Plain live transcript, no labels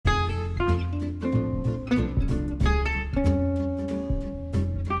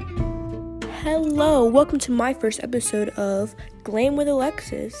Hello, welcome to my first episode of Glam with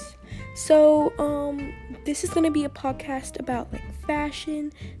Alexis. So, this is going to be a podcast about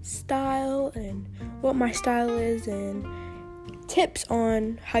fashion, style, and what my style is, and tips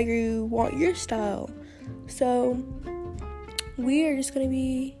on how you want your style. So, we are just going to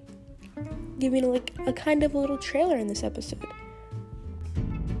be giving a kind of a little trailer in this episode.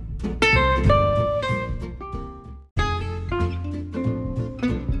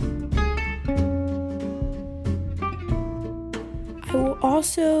 I will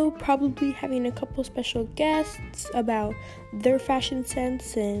also probably having a couple special guests about their fashion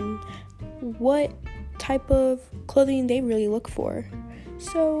sense and what type of clothing they really look for.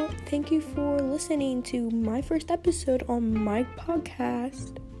 So, thank you for listening to my first episode on my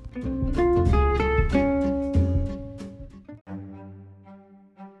podcast.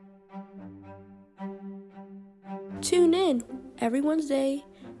 Tune in every Wednesday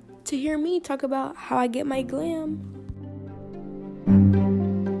to hear me talk about how I get my glam.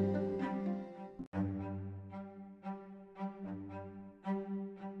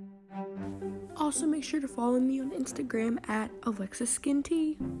 Also, make sure to follow me on Instagram at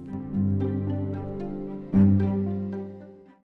AlexisSkinTea.